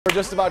We're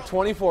just about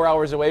 24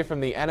 hours away from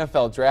the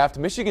NFL draft.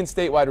 Michigan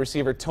State wide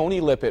receiver Tony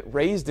Lippett,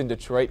 raised in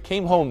Detroit,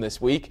 came home this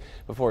week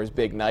before his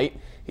big night.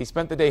 He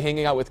spent the day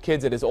hanging out with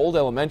kids at his old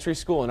elementary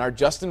school, and our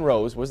Justin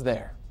Rose was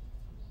there.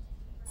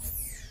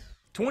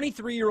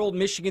 23-year-old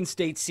Michigan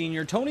State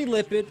senior Tony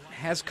Lippett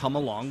has come a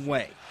long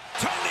way.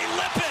 Tony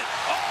Lippett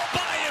all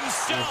by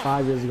himself.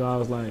 5 years ago, I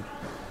was like,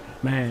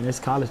 man, this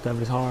college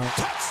stuff is hard.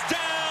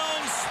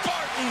 Touchdown,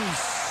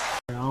 Spartans!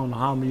 I don't know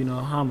how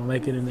I'm gonna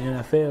make it in the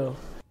NFL.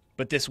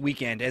 But this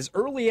weekend, as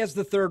early as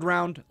the third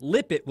round,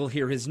 Lippett will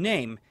hear his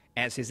name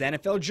as his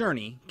NFL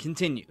journey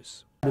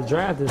continues. The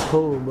draft is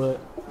cool,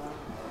 but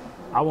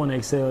I want to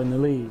excel in the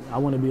league. I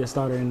want to be a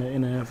starter in the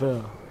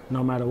NFL,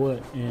 no matter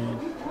what, and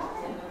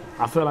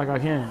I feel like I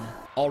can.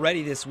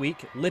 Already this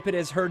week, Lippett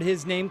has heard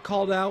his name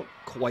called out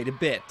quite a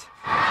bit.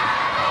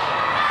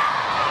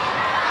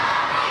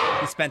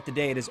 He spent the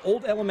day at his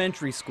old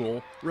elementary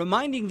school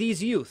reminding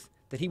these youth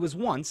that he was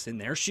once in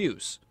their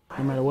shoes.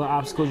 No matter what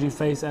obstacles you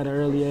face at an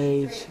early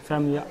age,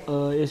 family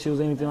issues,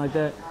 anything like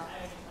that,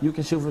 you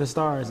can shoot for the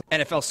stars.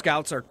 NFL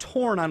scouts are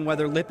torn on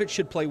whether Lippett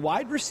should play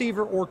wide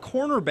receiver or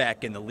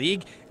cornerback in the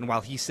league. And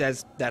while he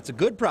says that's a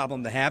good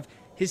problem to have,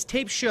 his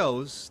tape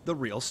shows the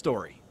real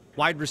story.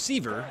 Wide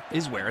receiver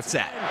is where it's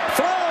at.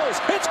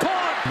 Throws, it's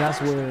caught!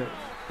 That's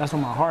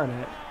where my heart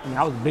at. I mean,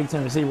 I was Big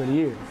Ten Receiver of the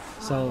Year,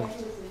 so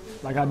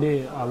like I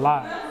did a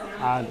lot.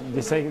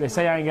 They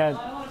say I ain't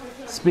got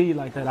speed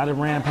like that. I done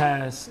ran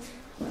past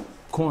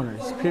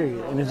corners,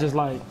 period. And it's just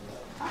like,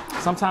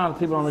 sometimes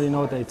people don't really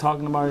know what they're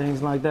talking about or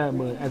anything like that,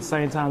 but at the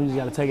same time, you just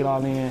got to take it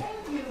all in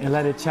and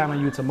let it channel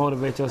you to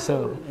motivate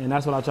yourself. And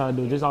that's what I try to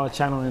do, just all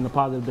channel in a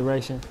positive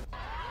direction.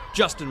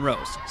 Justin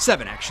Rose,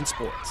 7 Action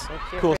Sports. Cool.